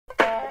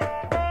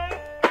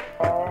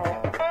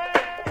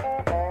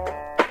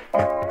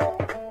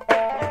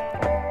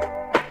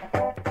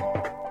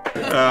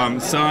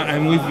So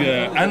I'm with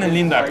Anne and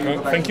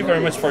Linda. Thank you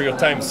very much for your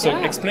time. So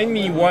explain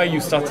me why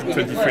you started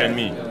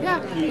 23andMe. Yeah,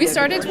 we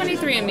started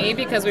 23andMe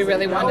because we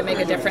really wanted to make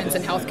a difference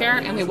in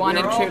healthcare, and we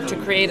wanted to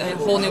create a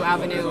whole new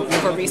avenue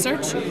for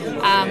research.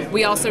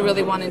 We also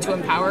really wanted to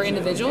empower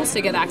individuals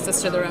to get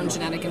access to their own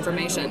genetic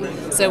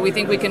information. So we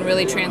think we can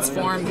really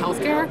transform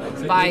healthcare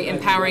by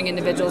empowering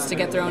individuals to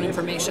get their own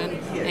information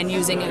and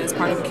using it as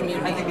part of a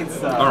community.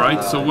 All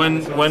right. So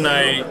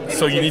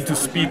so you need to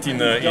spit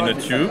in a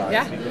tube.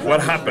 Yeah.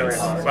 What happens?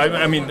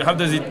 I mean, how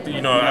does it?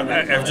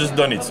 I've just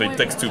done it, so it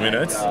takes 2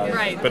 minutes.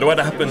 Right. But what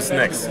happens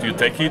next? You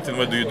take it, and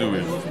what do you do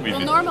with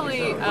it?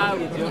 Normally,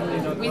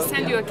 we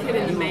send you a kit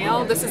in the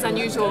mail. This is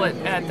unusual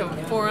at the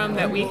forum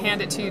that we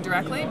hand it to you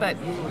directly, but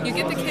you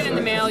get the kit in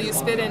the mail, you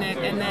spit in it,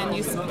 and then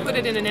you put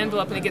it in an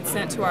envelope, and it gets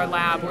sent to our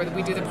lab where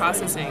we do the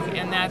processing.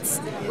 And that's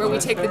where we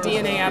take the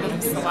DNA out of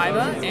the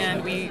saliva,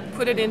 and we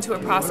put it into a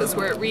process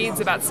where it reads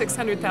about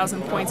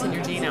 600,000 points in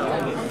your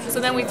genome. So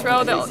then we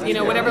throw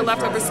whatever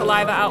leftover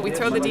saliva out, we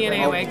throw the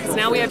DNA away, because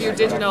now we have your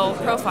digital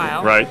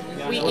profile. Right.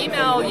 We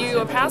email you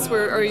a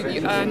password or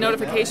a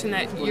notification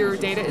that your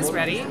data is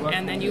ready,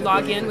 and then you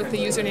log in with the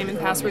username and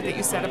password that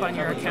you set up on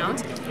your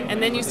account,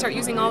 and then you start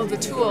using all of the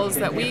tools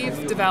that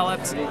we've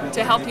developed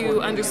to help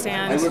you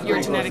understand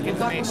your genetic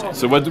information.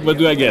 So what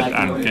do I get,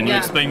 Anne? Can you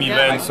explain me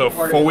then? So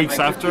 4 weeks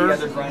after,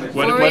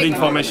 what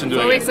information do I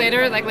get? 4 weeks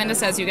later, like Linda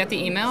says, you get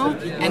the email,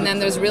 and then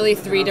there's really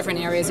 3 different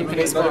areas you can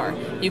explore.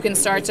 You can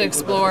start to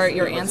explore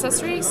your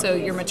ancestry, so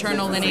your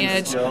maternal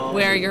lineage,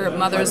 where your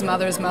mother's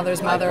mother's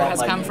mother's mother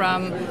has come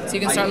from. So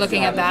you can start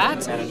looking at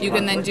that. You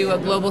can then do a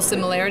global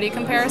similarity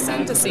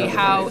comparison to see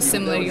how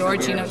similar your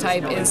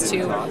genotype is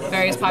to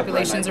various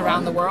populations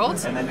around the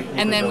world.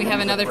 And then we have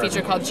another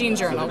feature called Gene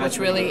Journal, which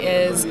really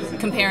is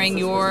comparing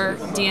your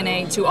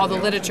DNA to all the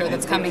literature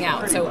that's coming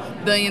out. So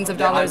billions of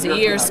dollars a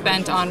year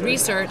spent on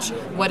research,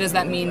 what does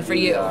that mean for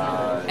you?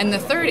 And the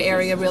third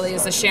area really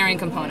is the sharing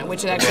component,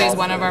 which actually is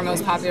one of our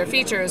most popular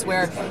features,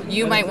 where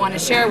you might want to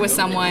share with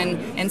someone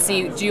and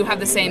see, do you have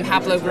the same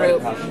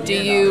haplogroup?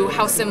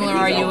 How similar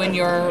are you in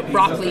your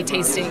broccoli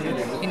tasting?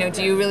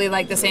 Do you really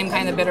like the same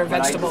kind of bitter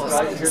vegetables?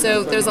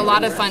 So there's a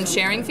lot of fun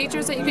sharing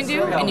features that you can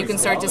do, and you can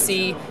start to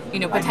see,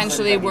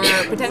 potentially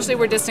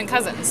we're distant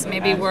cousins.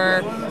 Maybe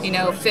we're,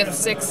 5th,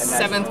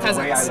 6th, 7th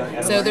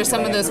cousins. So there's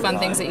some of those fun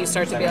things that you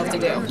start to be able to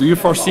do. Do you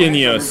foresee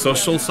any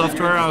social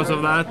software out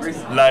of that?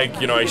 Like,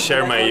 I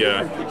share my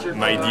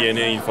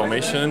DNA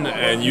information,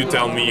 and you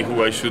tell me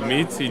who I should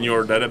meet in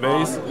your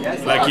database.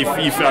 Like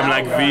if I'm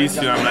like this,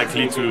 I'm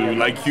likely to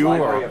like you.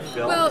 Or?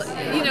 Well,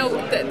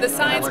 the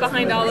science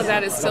behind all of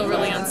that is still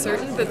really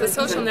uncertain, but the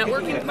social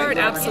networking part,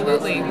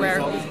 absolutely, where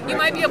you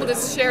might be able to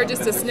share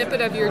just a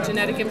snippet of your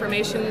genetic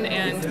information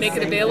and make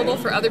it available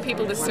for other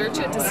people to search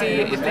it to see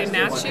if they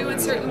match you in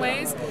certain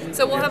ways.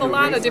 So we'll have a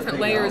lot of different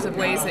layers of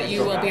ways that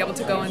you will be able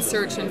to go and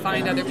search and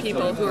find other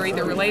people who are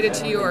either related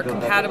to you or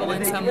compatible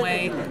in some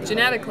way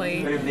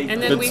genetically.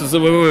 And then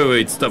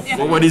wait, stop.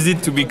 What is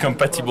it to be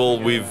compatible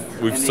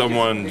with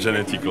someone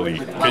genetically?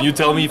 Can you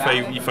tell me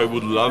if I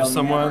would love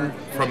someone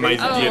from my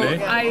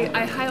DNA?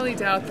 I highly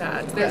doubt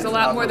that. There's a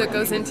lot more that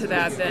goes into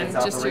that than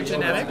just your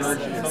genetics.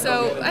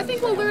 So I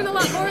think we'll learn a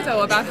lot more,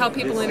 though, about how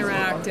people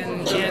interact,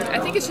 and I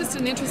think it's just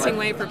an interesting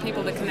way for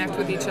people to connect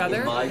with each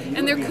other.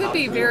 And there could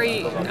be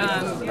very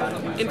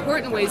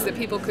important ways that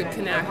people could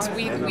connect.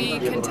 We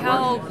can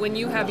tell when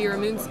you have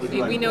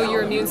we know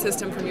your immune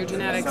system from your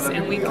genetics,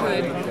 and we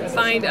could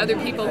find other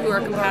people who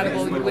are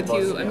compatible with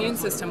you immune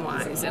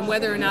system-wise, and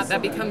whether or not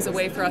that becomes a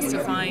way for us to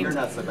find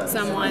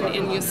someone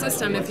in your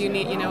system if you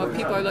need, if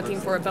people are looking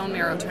for a bone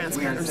marrow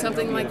transplant or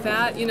something like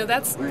that.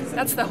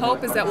 That's the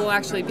hope, is that we'll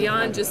actually,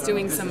 beyond just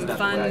doing some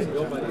fun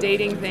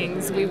dating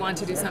things, we want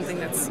to do something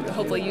that's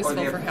hopefully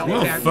useful for health.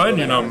 Well, fun,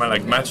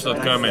 like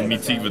Match.com and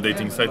Meetic, the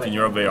dating site in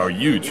Europe, they are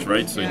huge,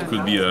 right? So it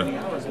could be a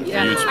huge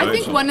I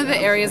think one of the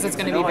areas that's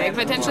going to be big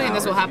potentially, and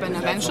this will happen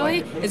eventually,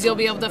 is you'll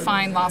be able to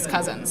find lost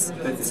cousins.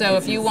 So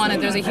if you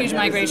wanted, there's a huge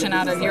migration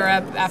out of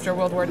Europe after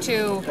World War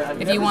II.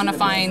 If you want to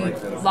find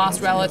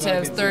lost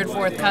relatives, 3rd,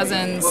 4th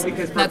cousins,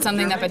 that's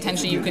something that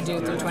potentially you could do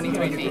through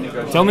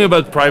 23andMe. Tell me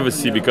about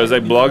privacy, because I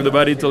blogged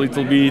about it a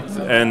little bit,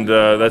 and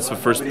that's the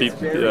first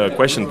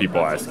question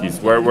people ask is,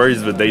 where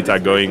is the data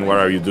going? What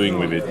are you doing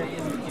with it?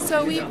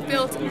 So we've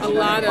built a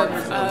lot of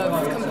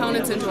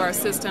components into our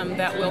system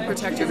that will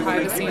protect your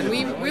privacy, and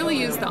we really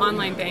use the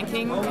online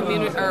banking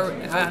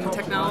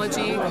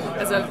technology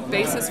as a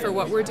basis for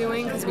what we're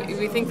doing, because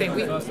we think that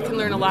we can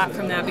learn a lot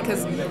from that,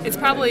 because it's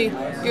probably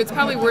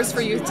worse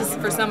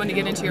for someone to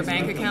get into your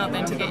bank account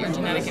than to get your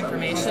genetic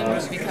information,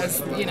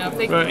 because if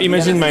they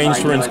imagine my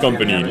insurance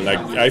company, like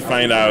I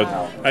find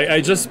out,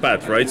 I just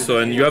spat, right? So,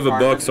 and you have a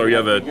box or you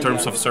have a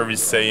terms of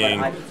service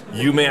saying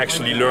you may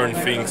actually learn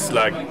things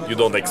like you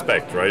don't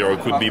expect, right? Or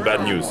it could be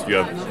bad news. You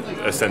have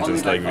a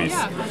sentence like this.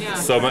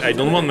 So I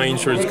don't want my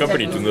insurance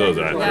company to know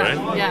that, right?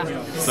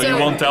 Yeah. So you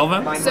won't tell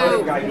them?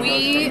 So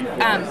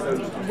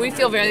we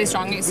feel very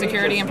strongly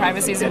security and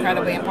privacy is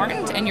incredibly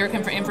important, and your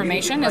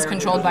information is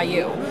controlled by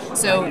you.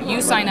 So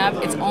you sign up,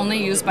 it's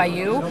only used by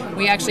you.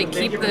 We actually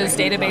keep those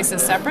databases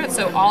separate,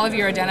 so all of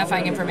your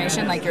identifying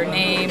information, like your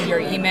name, your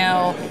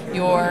email,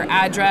 your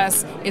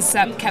address, is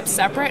kept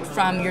separate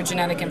from your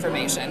genetic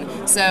information.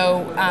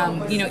 So,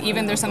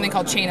 even there's something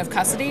called chain of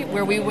custody,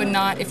 where we would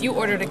not, if you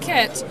ordered a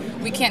kit,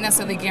 we can't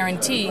necessarily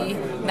guarantee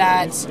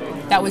that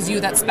that was you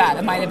that spat.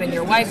 It might have been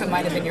your wife, it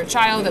might have been your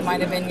child, it might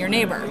have been your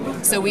neighbor.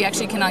 So we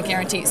actually cannot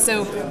guarantee.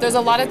 So there's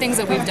a lot of things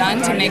that we've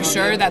done to make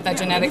sure that that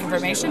genetic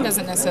information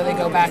doesn't necessarily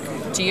go back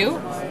to you.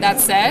 That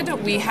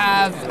said, we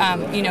have,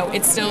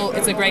 it's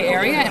a gray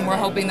area, and we're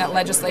hoping that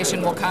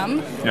legislation will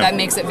come that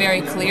makes it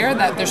very clear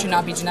that there should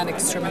not be genetic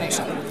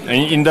discrimination.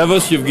 And in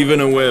Davos, you've given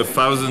away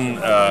 1,000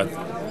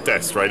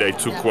 tests, right? I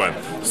took one.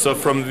 So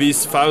from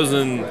these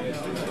 1,000,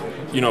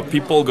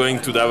 people going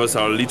to Davos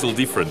are a little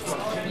different.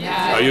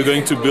 Yeah. Are you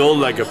going to build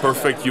like a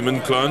perfect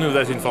human clone of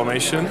that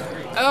information?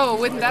 Oh,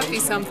 wouldn't that be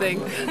something?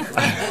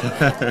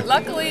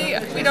 Luckily,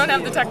 we don't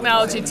have the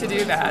technology to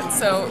do that.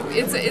 So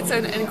it's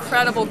an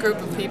incredible group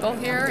of people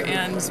here,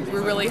 and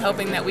we're really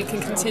hoping that we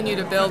can continue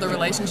to build a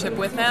relationship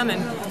with them.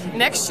 And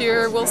next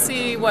year, we'll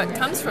see what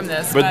comes from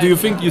this. But do you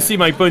think, you see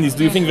my point is,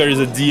 do you think there is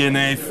a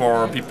DNA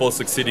for people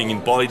succeeding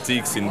in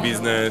politics, in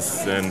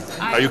business? And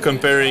are you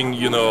comparing,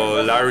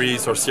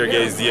 Larry's or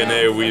Sergei's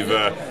DNA with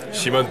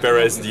Shimon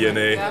Peres'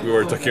 DNA? We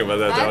were talking about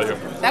that earlier.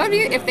 That would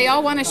be, if they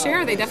all want to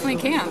share, they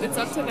definitely can. It's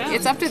up to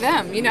them. It's up to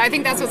them. I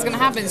think that's what's going to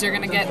happen is you're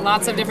going to get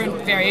lots of different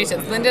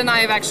variations. Linda and I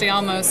have actually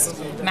almost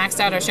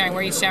maxed out our sharing.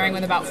 We're each sharing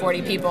with about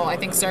 40 people. I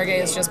think Sergey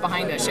is just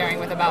behind us, sharing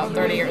with about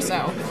 30 or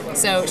so.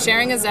 So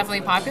sharing is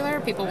definitely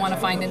popular. People want to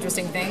find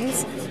interesting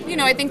things.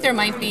 I think there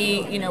might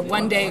be,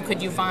 one day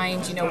could you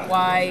find,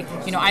 why,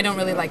 I don't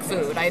really like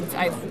food.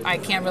 I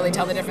can't really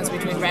tell the difference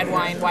between red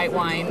wine, white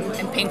wine,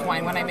 and pink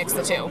wine when I mix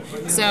the two.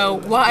 So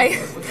why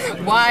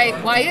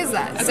is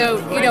that? So,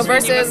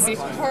 versus... You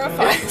must be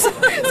horrified.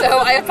 So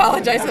I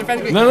apologize to the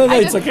friends. No,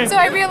 it's okay. So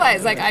I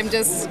realize, I'm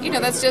just,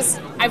 that's just,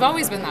 I've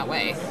always been that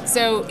way.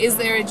 So is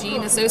there a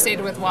gene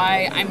associated with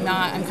why I'm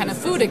kind of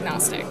food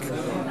agnostic?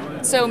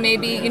 So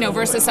maybe,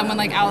 versus someone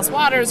like Alice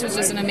Waters, who's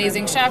just an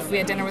amazing chef, we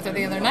had dinner with her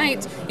the other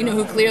night,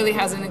 who clearly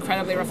has an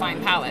incredibly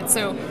refined palate.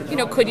 So,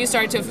 could you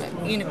start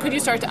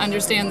to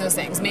understand those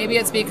things? Maybe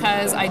it's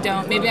because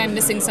maybe I'm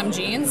missing some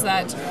genes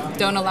that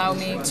don't allow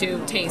me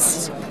to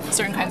taste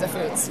certain kinds of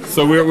foods.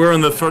 So we're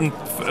on the fun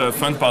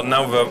part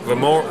now, the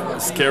more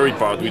scary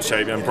part, which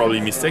I'm probably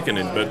mistaken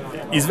in, but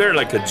is there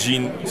like a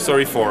gene,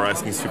 sorry for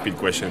asking stupid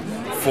question,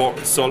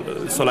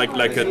 so like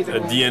a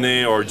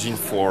DNA or gene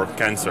for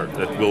cancer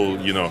that will,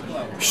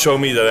 show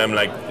me that I'm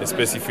like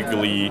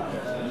specifically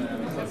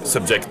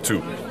subject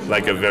to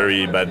like a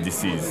very bad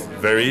disease?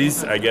 There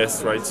is, I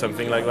guess, right,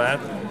 something like that?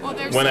 Well,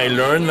 when I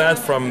learned that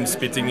from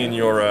spitting in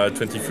your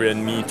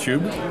 23andMe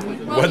tube,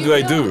 what do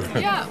I do?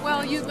 Yeah,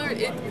 well, you learn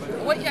it.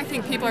 What I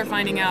think people are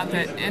finding out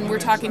and we're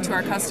talking to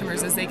our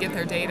customers as they get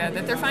their data,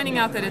 that they're finding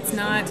out that it's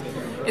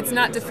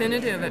not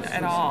definitive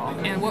at all.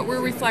 And what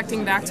we're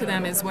reflecting back to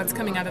them is what's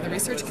coming out of the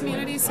research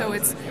community. So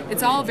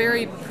it's all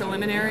very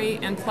preliminary.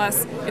 And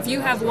plus, if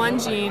you have one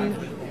gene,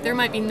 there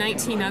might be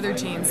 19 other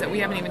genes that we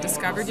haven't even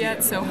discovered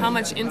yet. So how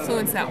much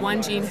influence that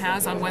one gene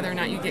has on whether or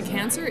not you get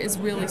cancer is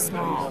really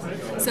small.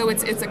 So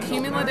it's a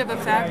cumulative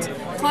effect.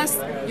 Plus,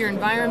 your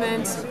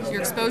environment, your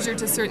exposure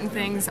to certain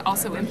things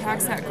also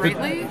impacts that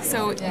greatly.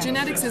 So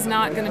genetics is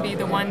not going to be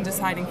the one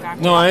deciding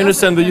factor. No, I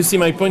understand, but you see,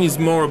 my point is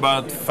more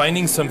about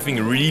finding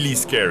something really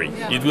scary.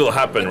 It will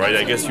happen, right?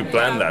 I guess you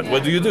plan that.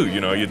 What do?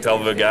 You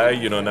tell the guy,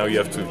 now you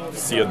have to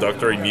see a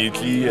doctor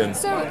immediately. And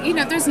so,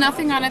 there's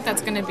nothing on it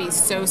that's going to be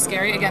so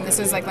scary. Again, this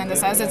is like Linda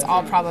says, it's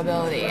all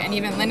probability. And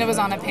even Linda was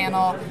on a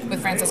panel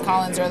with Francis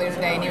Collins earlier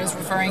today, and he was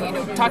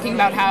talking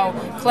about how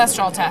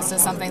cholesterol test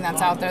is something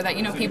that's out there that,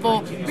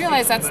 people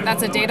realize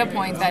that's a data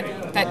point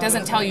that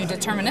doesn't tell you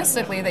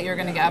deterministically that you're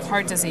going to have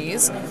heart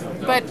disease,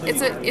 but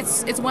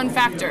it's one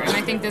factor. And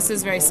I think this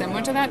is very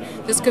similar to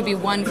that. This could be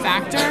one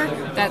factor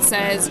that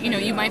says,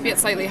 you might be at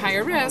slightly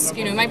higher risk.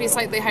 You might be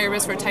slightly higher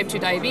risk for type 2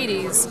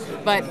 diabetes,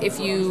 but if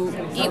you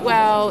eat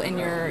well and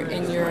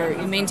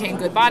you maintain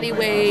good body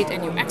weight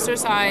and you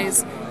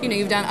exercise,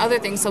 you've done other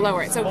things to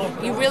lower it. So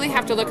you really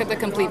have to look at the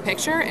complete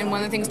picture, and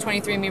one of the things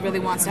 23andMe really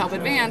wants to help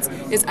advance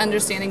is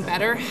understanding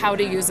better how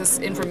to use this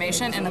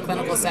information in a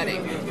clinical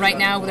setting. Right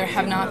now, there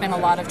have not been a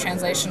lot of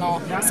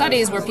translational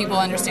studies where people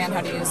understand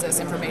how to use this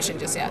information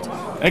just yet.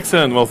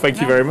 Excellent. Well,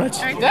 thank you very much.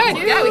 All right,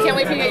 good. Yeah, we can't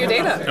wait for you to get your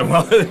data.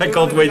 Well, I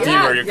can't wait to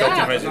hear your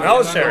confirmation.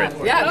 I'll share it.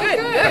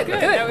 Yeah,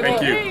 good.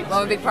 Thank you.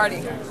 Well, a big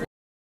party.